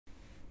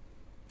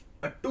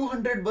a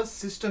 200 bus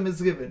system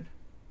is given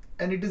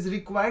and it is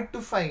required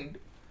to find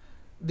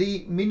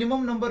the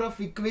minimum number of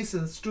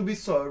equations to be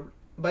solved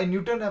by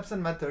Newton-Raphson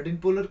method in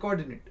polar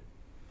coordinate.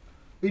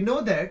 We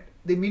know that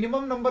the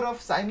minimum number of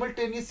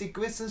simultaneous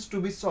equations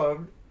to be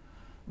solved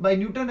by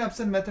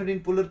Newton-Raphson method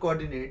in polar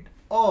coordinate,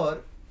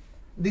 or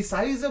the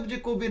size of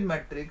Jacobian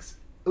matrix,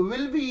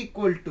 will be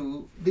equal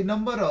to the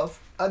number of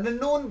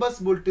unknown bus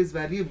voltage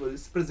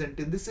variables present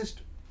in the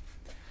system.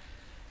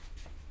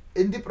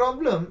 In the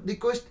problem,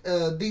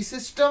 the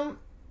system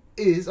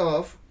is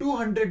of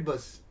 200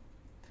 buses.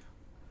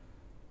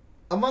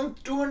 Among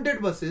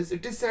 200 buses,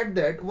 it is said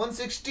that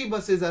 160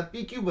 buses are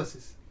PQ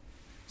buses.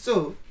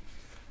 So,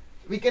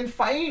 we can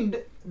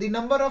find the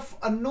number of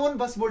unknown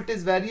bus voltage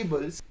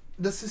variables.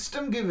 The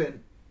system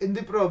given in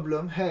the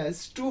problem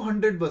has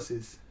 200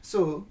 buses.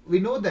 So, we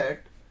know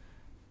that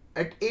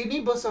at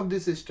any bus of the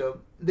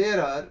system,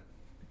 there are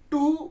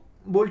two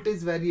voltage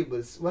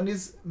variables. One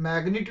is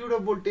magnitude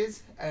of voltage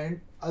and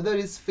other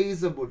is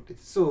phase of voltage.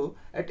 So,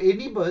 at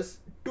any bus,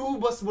 two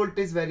bus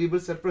voltage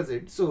variables are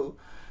present. So,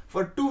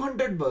 for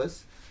 200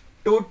 bus,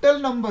 total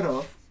number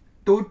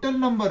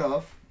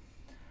of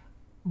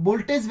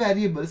voltage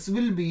variables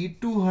will be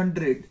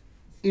 200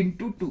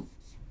 into 2.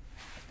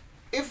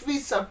 If we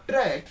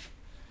subtract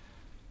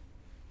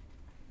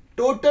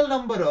total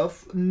number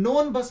of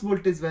known bus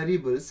voltage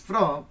variables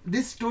from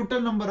this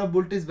total number of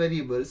voltage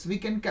variables, we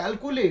can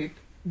calculate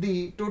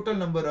the total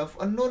number of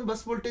unknown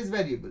bus voltage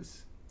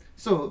variables.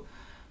 So,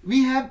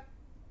 we have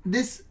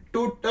this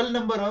total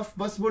number of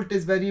bus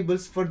voltage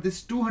variables for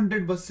this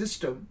 200 bus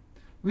system.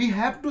 We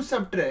have to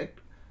subtract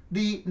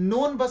the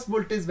known bus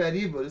voltage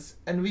variables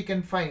and we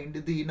can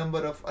find the number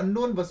of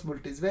unknown bus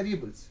voltage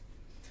variables.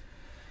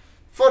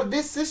 For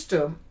this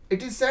system,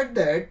 it is said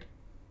that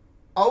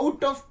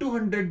out of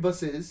 200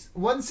 buses,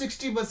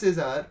 160 buses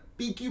are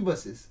PQ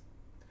buses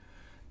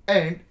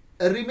and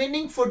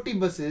remaining 40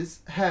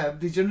 buses have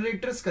the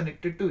generators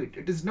connected to it.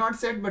 It is not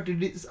said, but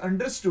it is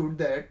understood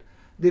that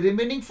the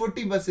remaining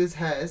 40 buses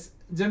has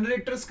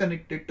generators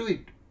connected to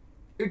it.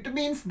 It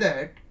means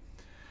that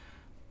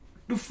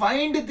to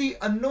find the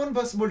unknown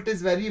bus voltage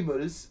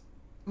variables,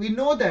 we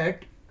know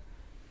that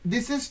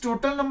this is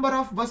total number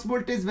of bus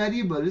voltage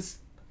variables.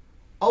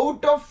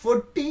 Out of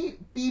 40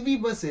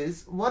 PV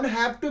buses, one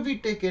have to be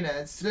taken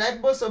as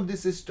slack bus of the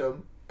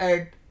system,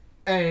 and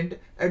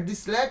at the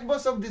slack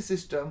bus of the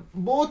system,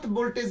 both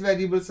voltage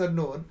variables are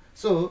known.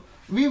 So,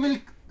 we will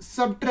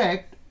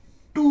subtract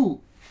 2.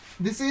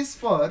 This is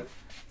for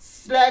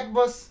slack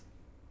bus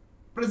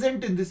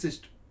present in the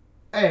system,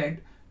 and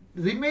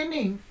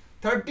remaining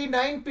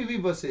 39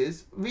 PV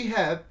buses, we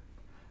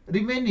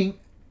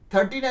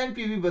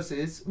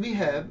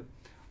have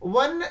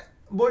one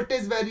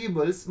voltage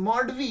variables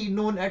mod V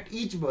known at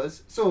each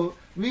bus. So,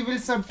 we will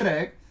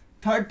subtract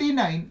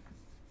 39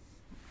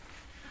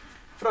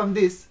 from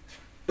this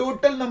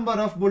total number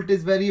of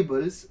voltage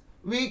variables.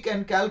 We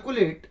can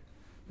calculate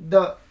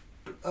the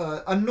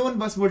unknown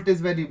bus voltage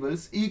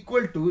variables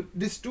equal to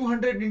this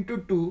 200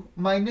 into 2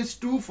 minus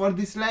 2 for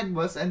the slack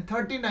bus and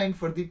 39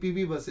 for the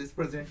PV buses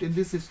present in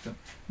the system.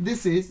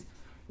 This is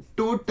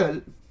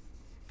total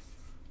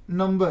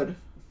number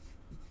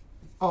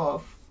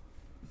of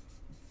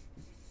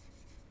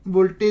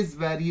voltage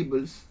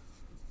variables.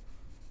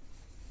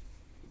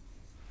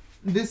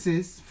 This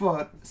is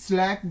for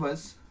slack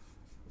bus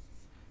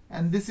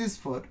and this is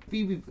for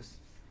PV bus.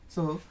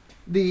 So,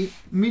 the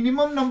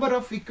minimum number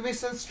of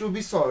equations to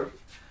be solved,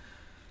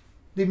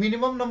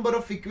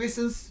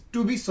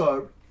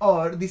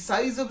 or the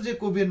size of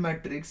Jacobian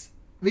matrix,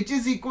 which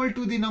is equal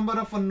to the number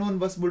of unknown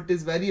bus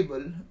voltage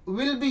variable,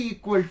 will be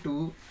equal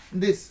to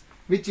this,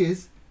 which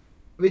is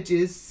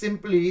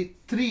simply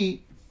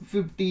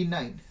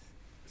 359.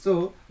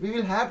 So, we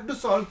will have to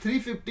solve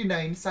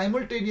 359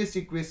 simultaneous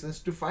equations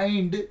to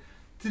find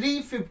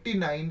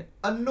 359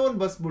 unknown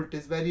bus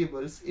voltage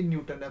variables in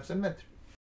Newton-Raphson method.